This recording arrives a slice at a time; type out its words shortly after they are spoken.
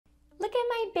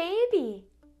my baby.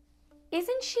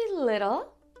 Isn't she little?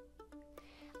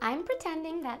 I'm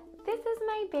pretending that this is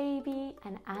my baby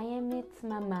and I am its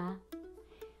mama.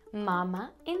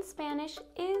 Mama in Spanish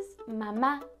is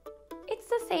mamá. It's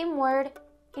the same word,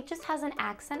 it just has an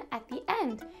accent at the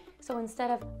end. So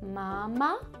instead of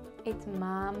mama, it's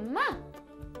mama.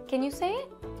 Can you say it?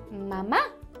 Mama.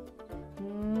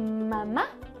 Mama.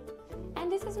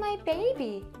 And this is my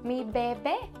baby, mi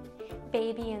bebé.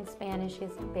 Baby in Spanish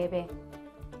is bebé.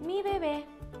 Mi bebé.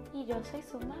 Y yo soy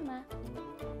su mamá.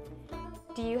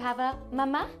 Do you have a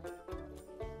mamá?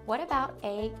 What about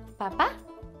a papá?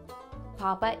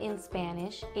 Papa in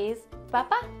Spanish is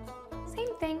papá.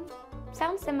 Same thing.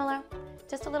 Sounds similar.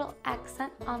 Just a little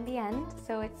accent on the end.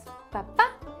 So it's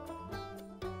papá,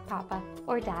 papa,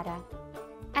 or dada.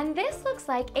 And this looks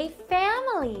like a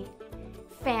family.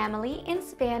 Family in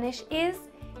Spanish is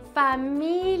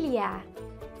familia.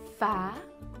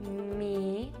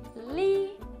 Familia.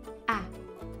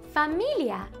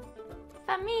 Familia.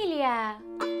 Familia.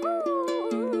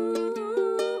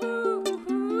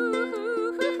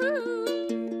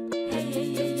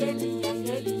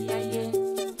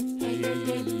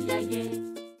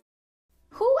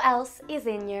 Who else is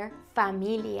in your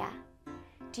familia?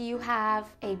 Do you have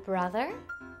a brother,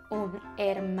 un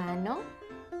hermano,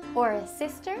 or a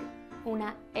sister,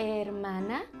 una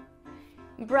hermana?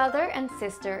 Brother and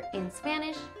sister in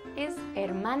Spanish is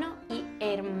hermano y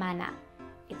hermana.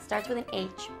 It starts with an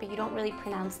H, but you don't really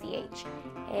pronounce the H.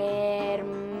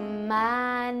 Hermano,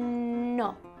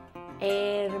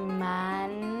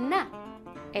 hermana,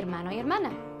 hermano y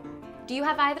hermana. Do you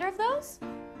have either of those?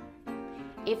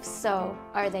 If so,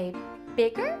 are they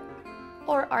bigger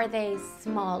or are they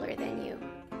smaller than you?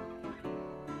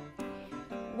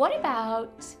 What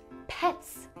about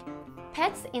pets?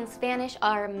 Pets in Spanish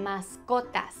are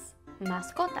mascotas.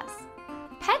 Mascotas.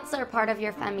 Pets are part of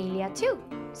your familia too.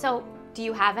 So, do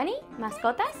you have any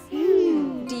mascotas?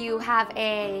 Do you have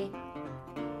a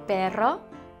perro?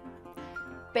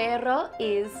 Perro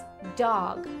is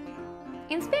dog.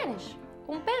 In Spanish,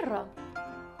 un perro.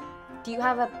 Do you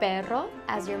have a perro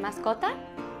as your mascota?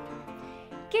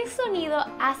 ¿Qué sonido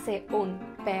hace un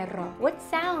perro? What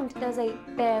sound does a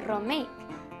perro make?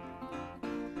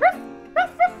 Ruff,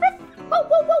 ruff, ruff, ruff. Whoa,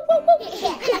 whoa, whoa, whoa, whoa.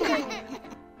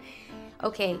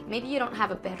 Okay, maybe you don't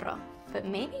have a perro, but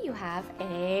maybe you have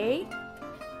a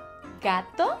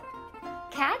gato.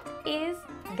 Cat is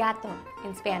gato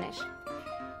in Spanish.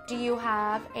 Do you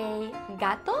have a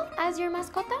gato as your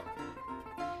mascota?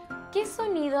 ¿Qué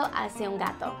sonido hace un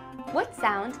gato? What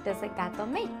sound does a gato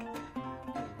make?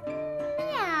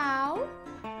 Meow.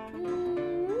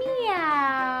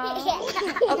 Meow.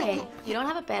 Okay, you don't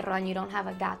have a perro and you don't have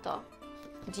a gato.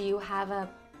 Do you have a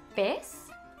pez?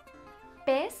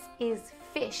 Pez is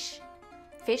fish.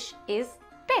 Fish is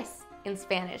pez in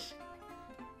Spanish.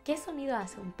 ¿Qué sonido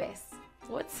hace un pez?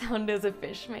 What sound does a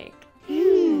fish make?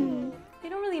 They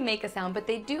don't really make a sound, but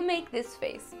they do make this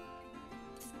face.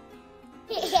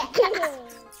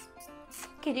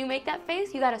 Can you make that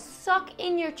face? You gotta suck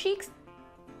in your cheeks.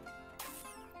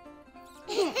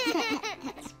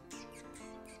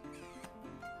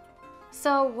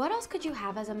 So what else could you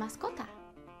have as a mascota?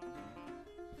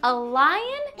 A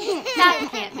lion? That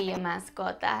can't be a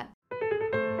mascota.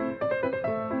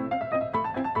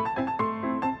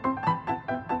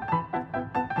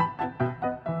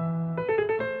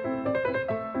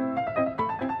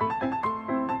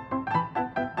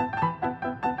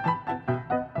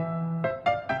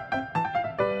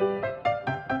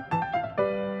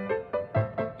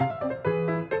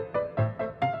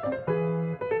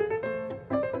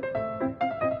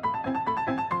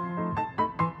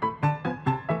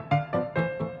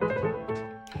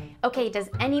 Okay, does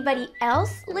anybody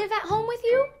else live at home with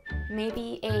you?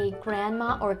 Maybe a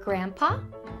grandma or grandpa?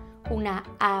 Una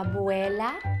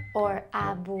abuela or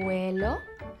abuelo?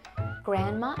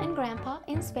 Grandma and grandpa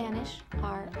in Spanish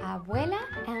are abuela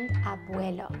and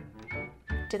abuelo.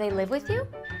 Do they live with you?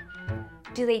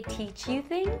 Do they teach you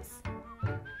things?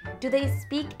 Do they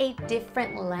speak a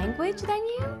different language than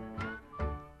you?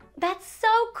 That's so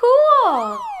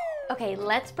cool! Okay,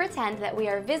 let's pretend that we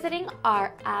are visiting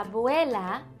our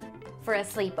abuela for a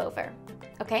sleepover,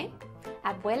 okay?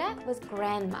 Abuela was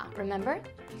grandma, remember?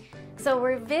 So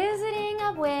we're visiting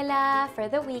abuela for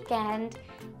the weekend.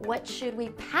 What should we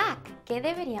pack? ¿Qué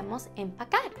deberíamos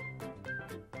empacar?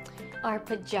 Our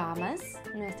pajamas,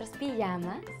 nuestras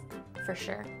pijamas, for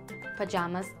sure.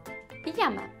 Pajamas,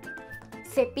 pijama.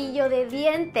 Cepillo de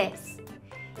dientes.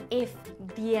 If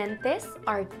dientes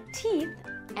are teeth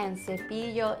and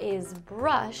cepillo is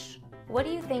brush, what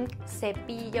do you think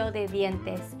cepillo de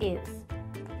dientes is?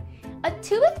 A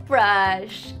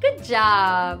toothbrush. Good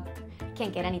job.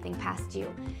 Can't get anything past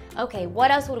you. Okay, what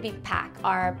else would we pack?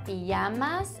 Our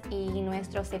pijamas y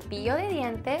nuestro cepillo de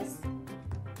dientes.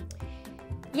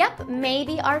 Yep,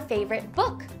 maybe our favorite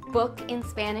book. Book in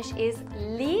Spanish is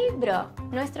libro.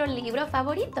 Nuestro libro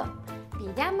favorito.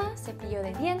 Pijama, cepillo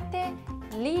de diente,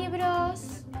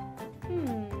 libros.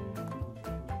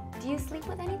 Do you sleep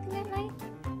with anything at night?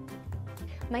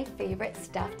 My favorite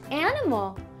stuffed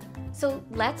animal. So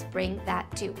let's bring that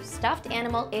too. Stuffed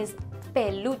animal is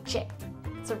peluche.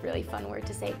 It's a really fun word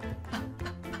to say.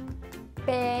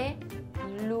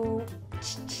 Peluche.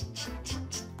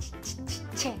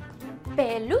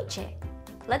 Peluche.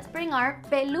 Let's bring our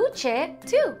peluche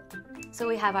too. So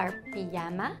we have our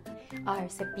pijama, our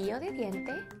cepillo de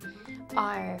diente,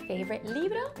 our favorite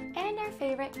libro, and our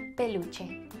favorite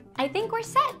peluche. I think we're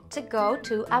set to go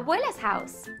to abuela's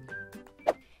house.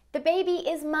 The baby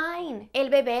is mine. El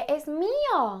bebé es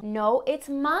mío. No, it's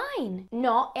mine.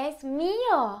 No, es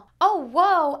mío. Oh,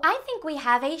 whoa, I think we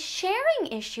have a sharing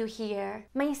issue here.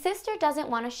 My sister doesn't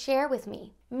want to share with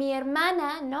me. Mi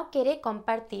hermana no quiere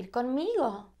compartir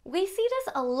conmigo. We see this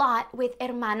a lot with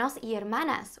hermanos y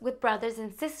hermanas, with brothers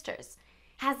and sisters.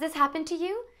 Has this happened to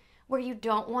you? Where you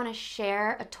don't want to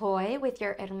share a toy with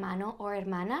your hermano or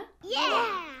hermana?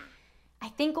 Yeah! I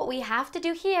think what we have to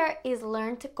do here is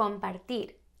learn to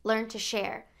compartir. Learn to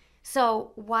share.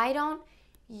 So why don't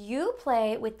you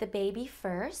play with the baby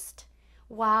first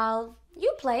while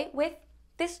you play with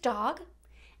this dog,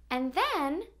 and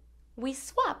then we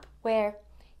swap where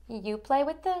you play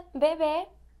with the bebé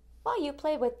while you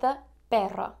play with the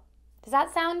perro. Does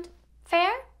that sound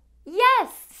fair?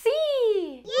 Yes!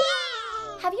 See!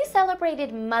 Yay! Have you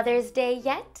celebrated Mother's Day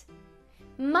yet?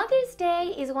 Mother's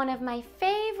Day is one of my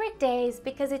favorite days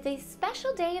because it's a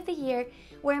special day of the year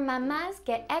where mamás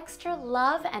get extra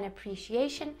love and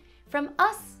appreciation from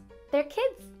us, their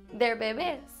kids, their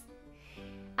bebés.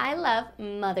 I love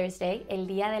Mother's Day, el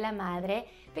Día de la Madre,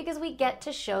 because we get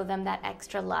to show them that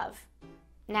extra love.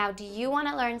 Now, do you want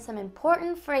to learn some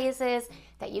important phrases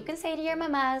that you can say to your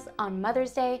mamás on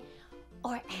Mother's Day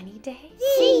or any day?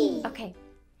 Sí. Okay,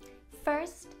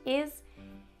 first is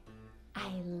I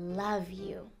love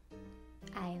you.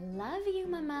 I love you,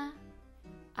 mamá.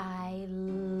 I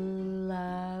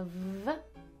love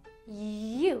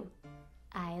you.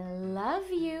 I love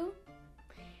you.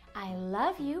 I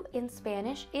love you in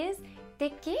Spanish is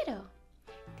te quiero.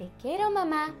 Te quiero,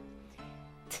 mamá.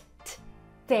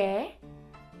 Te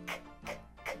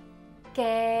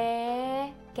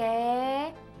quiero.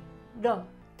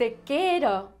 Te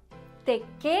quiero. Te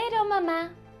quiero, mamá.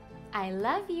 I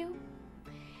love you.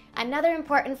 Another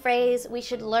important phrase we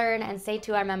should learn and say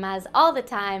to our mamás all the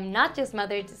time, not just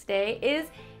Mother's Day, is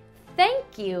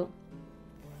thank you.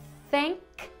 Thank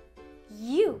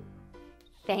you.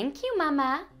 Thank you,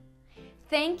 mamá.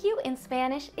 Thank you in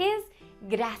Spanish is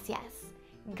gracias.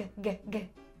 Gracias.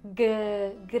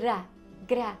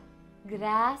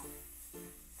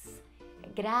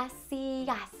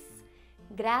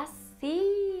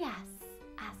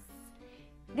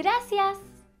 Gracias.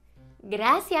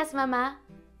 Gracias, mamá.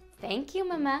 Thank you,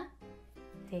 mamá.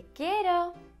 Te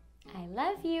quiero. I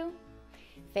love you.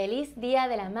 Feliz Día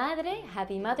de la Madre.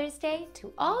 Happy Mother's Day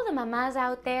to all the mamás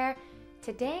out there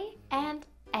today and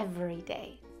every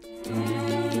day.